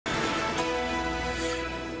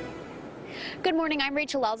Good morning, I'm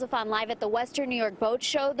Rachel Elzafon, live at the Western New York Boat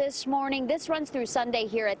Show this morning. This runs through Sunday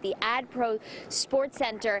here at the AdPro Sports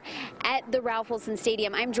Center at the Ralph Wilson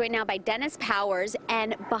Stadium. I'm joined now by Dennis Powers,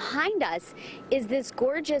 and behind us is this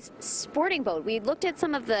gorgeous sporting boat. We looked at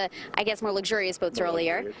some of the, I guess, more luxurious boats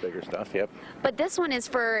earlier. Bigger stuff, yep. But this one is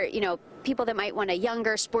for, people that might want a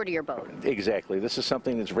younger, sportier boat. Exactly. This is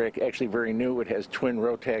something that's actually very new. It has twin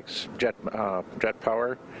Rotax jet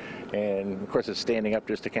power, and of course it's standing up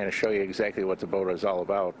just to kind of show you exactly what the boat is all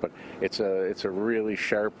about. But it's a really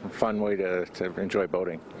sharp, fun way to enjoy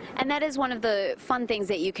boating. And that is one of the fun things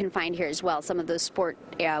that you can find here as well. Some of those sport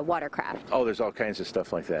watercraft. Oh, there's all kinds of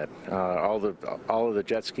stuff like that. All of the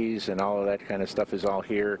jet skis and all of that kind of stuff is all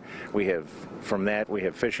here. We have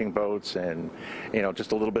fishing boats and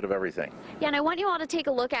just a little bit of everything. Yeah, and I want you all to take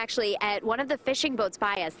a look actually at one of the fishing boats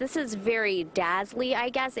by us. This is very dazzly, I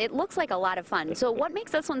guess. It looks like a lot of fun. So what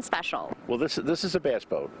makes this one special? Well, this is a bass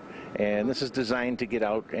boat, and this is designed to get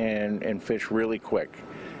out and fish really quick.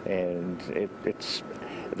 And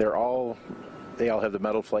they all have the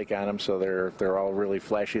metal flake on them, so they're all really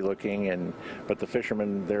flashy looking. But the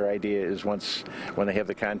fishermen, their idea is when they have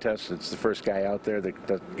the contest, it's the first guy out there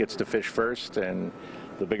that gets to fish first, and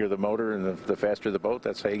the bigger the motor and the faster the boat,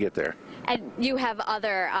 that's how you get there. And you have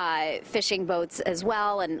other fishing boats as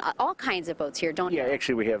well, and all kinds of boats here, don't you? Yeah,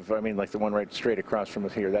 actually we have, like the one right straight across from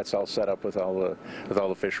us here, that's all set up with all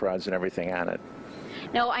the fish rods and everything on it.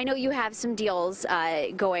 Now, I know you have some deals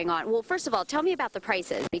going on. Well, first of all, tell me about the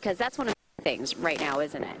prices, because that's one of the things right now,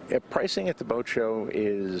 isn't it? Yeah, pricing at the boat show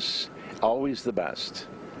is always the best,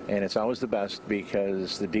 and it's always the best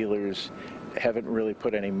because the dealers haven't really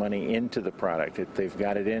put any money into the product. They've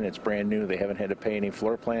got it in, it's brand new, they haven't had to pay any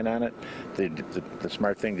floor plan on it. The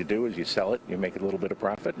smart thing to do is you sell it, you make a little bit of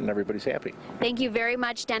profit, and everybody's happy. Thank you very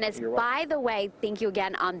much, Dennis. By the way, thank you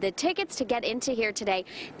again. The tickets to get into here today,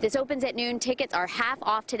 this opens at noon. Tickets are half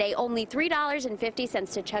off today, only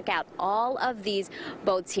 $3.50 to check out all of these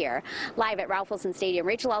boats here. Live at Ralph Wilson Stadium,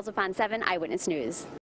 Rachel Elzafon, 7 Eyewitness News.